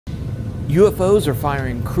UFOs are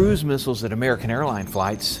firing cruise missiles at American airline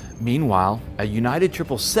flights. Meanwhile, a United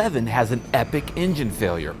 777 has an epic engine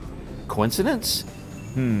failure. Coincidence?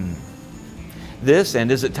 This, and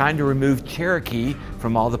is it time to remove Cherokee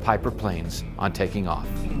from all the Piper planes on Taking Off?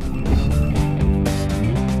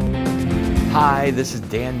 Hi, this is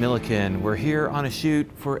Dan Milliken. We're here on a shoot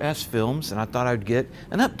for S Films, and I thought I'd get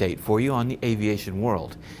an update for you on the aviation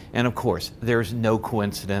world. And of course, there's no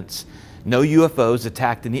coincidence. No UFOs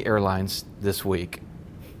attacked any airlines this week.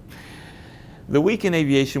 The week in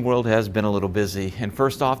aviation world has been a little busy. And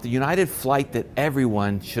first off, the United flight that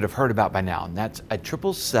everyone should have heard about by now, and that's a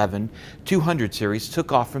 777-200 series,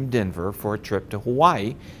 took off from Denver for a trip to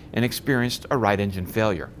Hawaii and experienced a right engine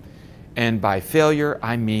failure. And by failure,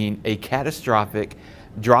 I mean a catastrophic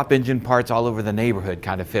drop engine parts all over the neighborhood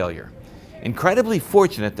kind of failure. Incredibly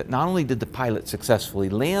fortunate that not only did the pilot successfully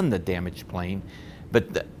land the damaged plane,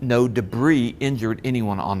 but no debris injured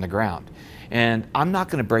anyone on the ground. And I'm not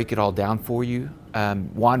going to break it all down for you.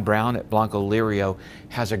 Juan Brown at Blanco Lirio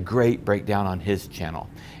has a great breakdown on his channel.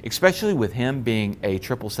 Especially with him being a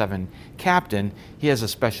 777 captain, he has a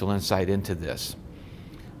special insight into this.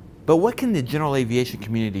 But what can the general aviation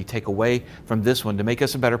community take away from this one to make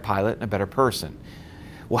us a better pilot and a better person?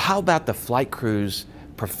 Well, how about the flight crew's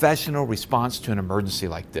professional response to an emergency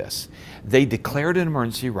like this? They declared an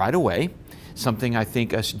emergency right away, something I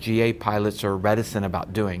think us GA pilots are reticent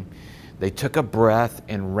about doing. They took a breath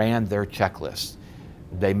and ran their checklist.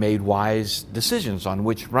 They made wise decisions on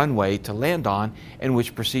which runway to land on and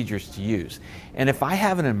which procedures to use. And if I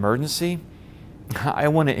have an emergency, I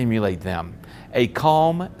want to emulate them. A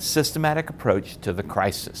calm, systematic approach to the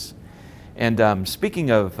crisis. And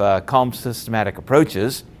speaking of calm, systematic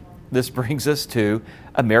approaches, this brings us to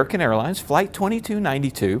American Airlines Flight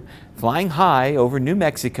 2292 flying high over New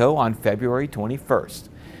Mexico on February 21st.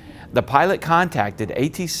 The pilot contacted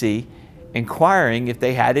ATC inquiring if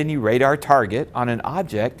they had any radar target on an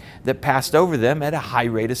object that passed over them at a high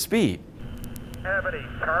rate of speed. Have any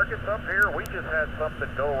targets up here? We just had something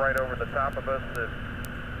go right over the top of us that,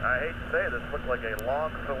 I hate to say, this looked like a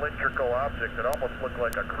long cylindrical object. It almost looked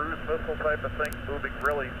like a cruise missile type of thing moving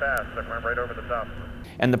really fast that went right over the top of us.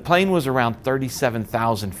 And the plane was around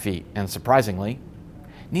 37,000 feet. And surprisingly,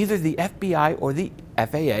 neither the FBI or the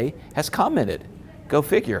FAA has commented. Go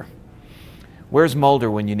figure. Where's Mulder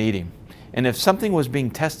when you need him? And if something was being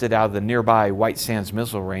tested out of the nearby White Sands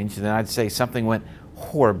missile range, then I'd say something went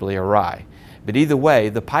horribly awry. But either way,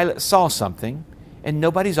 the pilot saw something, and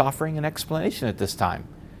nobody's offering an explanation at this time.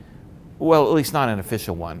 Well, at least not an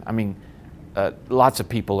official one. I mean, lots of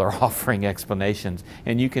people are offering explanations,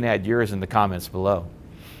 and you can add yours in the comments below.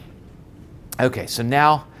 Okay, so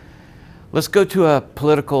now let's go to a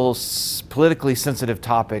politically sensitive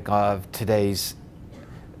topic of today's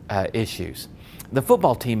issues. The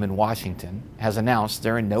football team in Washington has announced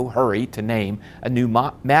they're in no hurry to name a new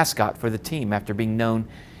mascot for the team after being known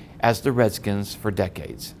as the Redskins for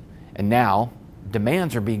decades. And now,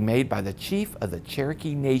 demands are being made by the chief of the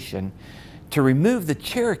Cherokee Nation to remove the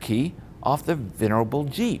Cherokee off the venerable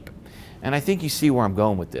Jeep. And I think you see where I'm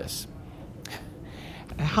going with this.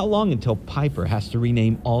 How long until Piper has to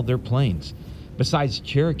rename all their planes? Besides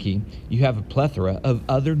Cherokee, you have a plethora of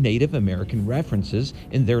other Native American references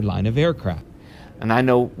in their line of aircraft. And I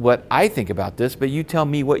know what I think about this, but you tell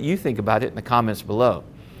me what you think about it in the comments below.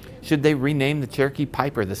 Should they rename the Cherokee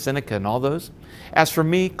Piper, the Seneca, and all those? As for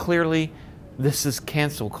me, clearly, this is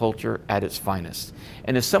cancel culture at its finest.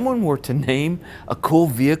 And if someone were to name a cool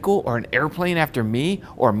vehicle or an airplane after me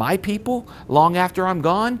or my people long after I'm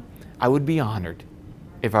gone, I would be honored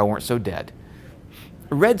if I weren't so dead.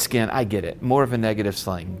 Redskin, I get it, more of a negative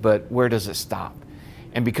slang, but where does it stop?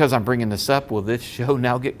 And because I'm bringing this up, will this show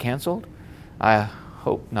now get canceled? I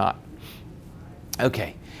hope not.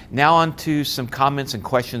 Okay, now on to some comments and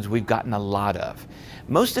questions we've gotten a lot of.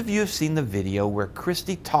 Most of you have seen the video where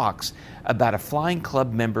Christy talks about a flying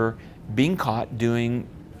club member being caught doing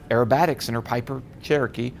aerobatics in her Piper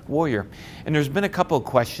Cherokee Warrior. And there's been a couple of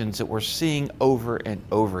questions that we're seeing over and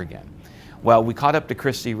over again. Well, we caught up to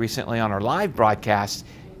Christy recently on our live broadcast,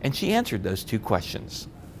 and she answered those two questions.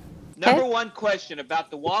 Number one question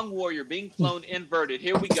about the Wong Warrior being flown inverted.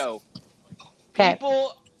 Here we go.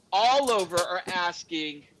 People all over are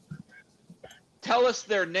asking, tell us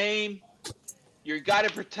their name. You got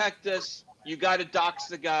to protect us. You got to dox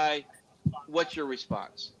the guy. What's your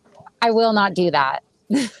response? I will not do that.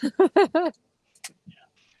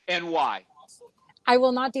 And why? I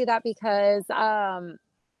will not do that because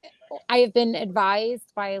I have been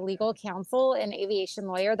advised by a legal counsel, an aviation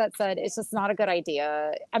lawyer, that said it's just not a good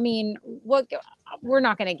idea. I mean, we're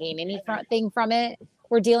not going to gain anything from it.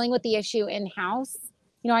 We're dealing with the issue in-house.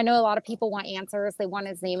 I know a lot of people want answers. They want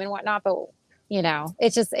his name and whatnot, but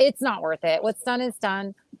it's not worth it. What's done is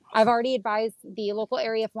done. I've already advised the local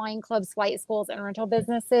area flying clubs, flight schools, and rental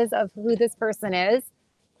businesses of who this person is.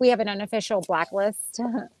 We have an unofficial blacklist.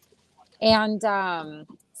 And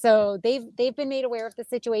so they've been made aware of the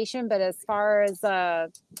situation, but as far as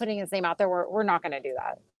putting his name out there, we're not going to do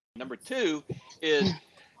that. Number two is,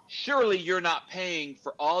 surely you're not paying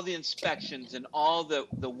for all the inspections and all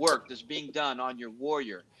the work that's being done on your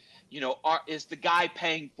Warrior. Is the guy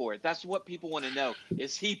paying for it? That's what people want to know.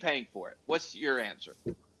 Is he paying for it? What's your answer?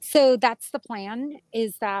 So that's the plan,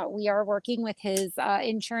 is that we are working with his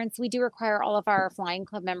insurance. We do require all of our flying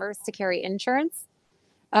club members to carry insurance.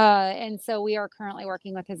 And so we are currently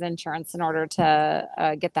working with his insurance in order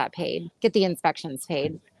to get that paid, get the inspections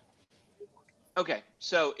paid. Okay,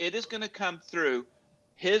 so it is going to come through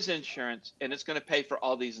his insurance, and it's going to pay for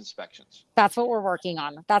all these inspections. That's what we're working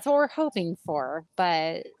on. That's what we're hoping for.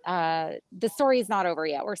 But the story is not over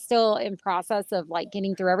yet. We're still in process of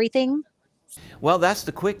getting through everything. Well, that's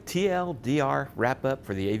the quick TLDR wrap up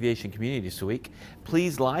for the aviation community this week.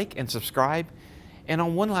 Please like and subscribe. And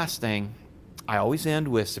on one last thing, I always end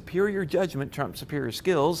with superior judgment trumps superior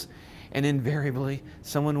skills, and invariably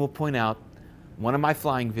someone will point out one of my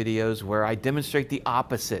flying videos where I demonstrate the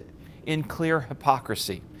opposite in clear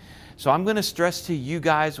hypocrisy. So I'm going to stress to you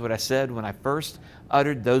guys what I said when I first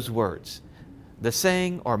uttered those words. The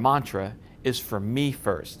saying or mantra is for me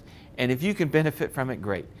first, and if you can benefit from it,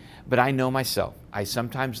 great. But I know myself, I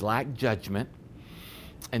sometimes lack judgment,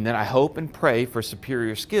 and then I hope and pray for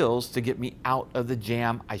superior skills to get me out of the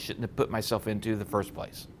jam I shouldn't have put myself into in the first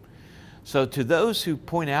place. So to those who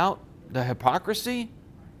point out the hypocrisy,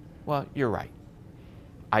 well, you're right.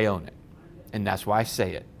 I own it. And that's why I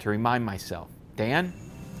say it, to remind myself. Dan,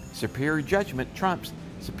 superior judgment trumps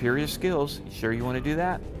superior skills. You sure you want to do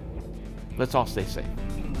that? Let's all stay safe.